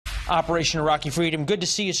Operation Iraqi Freedom. Good to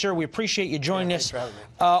see you, sir. We appreciate you joining us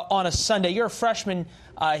on a Sunday. You're a freshman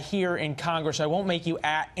here in Congress. I won't make you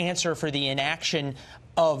answer for the inaction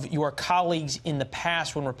of your colleagues in the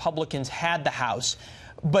past when Republicans had the House.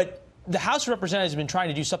 But the House of Representatives has been trying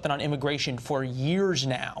to do something on immigration for years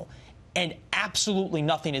now, and absolutely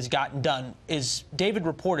nothing has gotten done. As David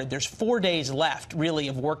reported, there's 4 days left, really,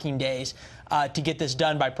 of working days to get this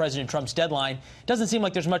done by President Trump's deadline. Doesn't seem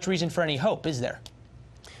like there's much reason for any hope, is there?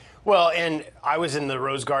 Well, and I was in the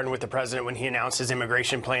Rose Garden with the president when he announced his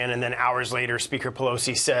immigration plan, and then hours later, Speaker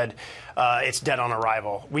Pelosi said it's dead on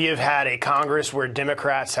arrival. We have had a Congress where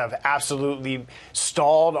Democrats have absolutely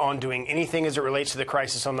stalled on doing anything as it relates to the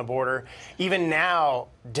crisis on the border. Even now,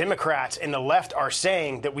 Democrats and the left are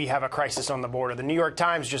saying that we have a crisis on the border. The New York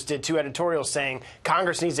Times just did 2 editorials saying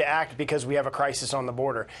Congress needs to act because we have a crisis on the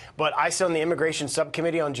border. But I sit on the Immigration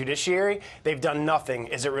Subcommittee on Judiciary. They've done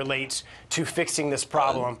nothing as it relates to fixing this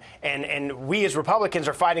problem. And we as Republicans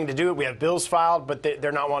are fighting to do it. We have bills filed, but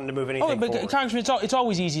they're not wanting to move anything forward. Congressman, it's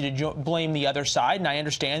always easy to blame the other side, and I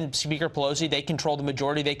understand Speaker Pelosi, they control the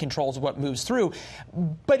majority, they control what moves through.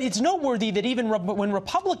 But it's noteworthy that even when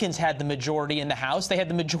Republicans had the majority in the House, they had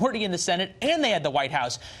the majority in the Senate, and they had the White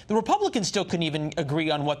House, the Republicans still couldn't even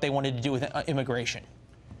agree on what they wanted to do with immigration.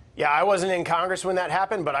 Yeah, I wasn't in Congress when that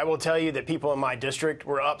happened, but I will tell you that people in my district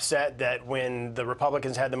were upset that when the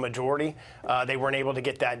Republicans had the majority, they weren't able to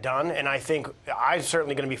get that done. And I think I'm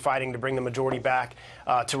certainly going to be fighting to bring the majority back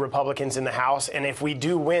to Republicans in the House. And if we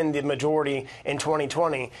do win the majority in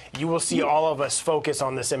 2020, you will see all of us focus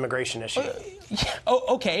on this immigration issue.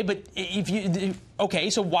 Okay, but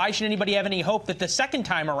so why should anybody have any hope that the second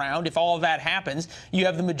time around, if all of that happens, you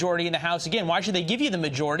have the majority in the House again? Why should they give you the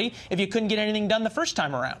majority if you couldn't get anything done the first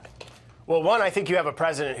time around? Well, one, I think you have a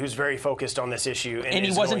president who's very focused on this issue. And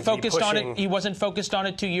he wasn't focused on it. He wasn't focused on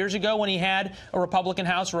it 2 years ago when he had a Republican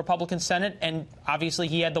House, a Republican Senate, and obviously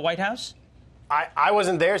he had the White House? I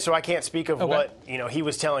wasn't there, so I can't speak of what he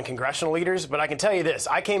was telling congressional leaders. But I can tell you this.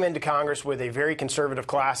 I came into Congress with a very conservative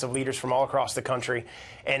class of leaders from all across the country,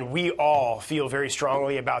 and we all feel very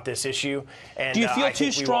strongly about this issue. And do you feel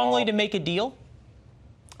too strongly to make a deal?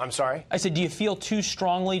 I'm sorry? I said, do you feel too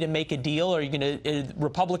strongly to make a deal? Are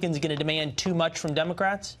Republicans going to demand too much from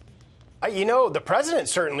Democrats? The president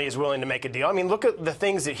certainly is willing to make a deal. I mean, look at the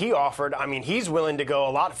things that he offered. I mean, he's willing to go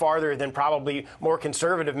a lot farther than probably more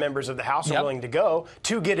conservative members of the House are willing to go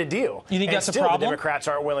to get a deal. You think that's a problem? problem? The Democrats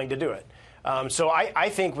aren't willing to do it. So I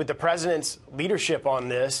think with the president's leadership on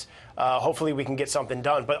this, hopefully we can get something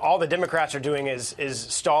done. But all the Democrats are doing is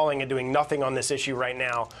stalling and doing nothing on this issue right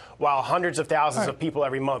now, while hundreds of thousands of people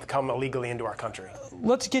every month come illegally into our country.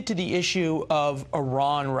 Let's get to the issue of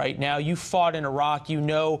Iran right now. You fought in Iraq. You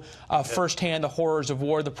know firsthand the horrors of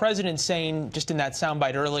war. The president's saying, just in that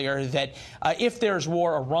soundbite earlier, that if there's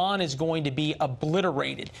war, Iran is going to be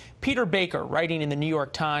obliterated. Peter Baker, writing in the New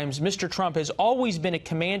York Times, Mr. Trump has always been a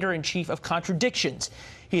commander-in-chief of contradictions.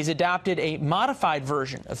 He has adopted a modified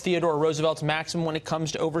version of Theodore Roosevelt's maxim when it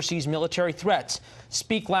comes to overseas military threats.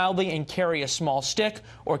 Speak loudly and carry a small stick,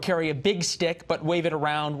 or carry a big stick but wave it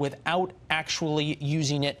around without actually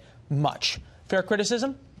using it much. Fair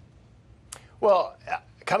criticism? Well,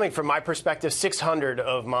 coming from my perspective, 600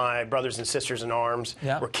 of my brothers and sisters in arms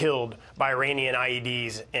were killed by Iranian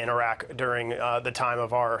IEDs in Iraq during the time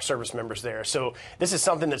of our service members there. So this is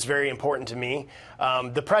something that's very important to me.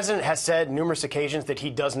 The president has said numerous occasions that he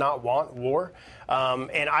does not want war,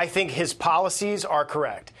 and I think his policies are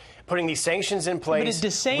correct. Putting these sanctions in place,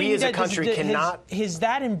 we as a country cannot... Has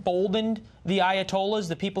that emboldened the Ayatollahs,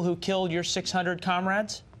 the people who killed your 600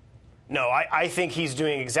 comrades? No, I think he's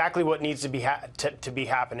doing exactly what needs to be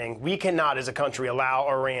happening. We cannot, as a country, allow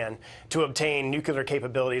Iran to obtain nuclear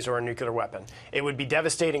capabilities or a nuclear weapon. It would be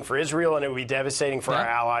devastating for Israel, and it would be devastating for our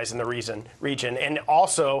allies in the region. And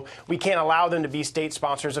also, we can't allow them to be state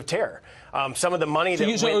sponsors of terror. Some of the money that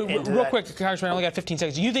went into real quick, Congressman, I only got 15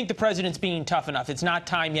 seconds. Do you think the president's being tough enough? It's not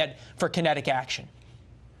time yet for kinetic action.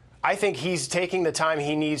 I think he's taking the time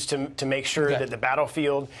he needs to make sure that the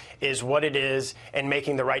battlefield is what it is and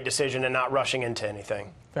making the right decision and not rushing into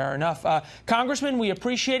anything. Fair enough. Congressman, we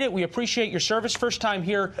appreciate it. We appreciate your service. First time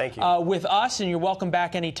here with us, and you're welcome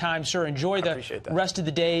back anytime, sir. Enjoy the rest of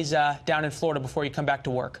the days down in Florida before you come back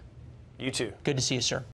to work. You too. Good to see you, sir.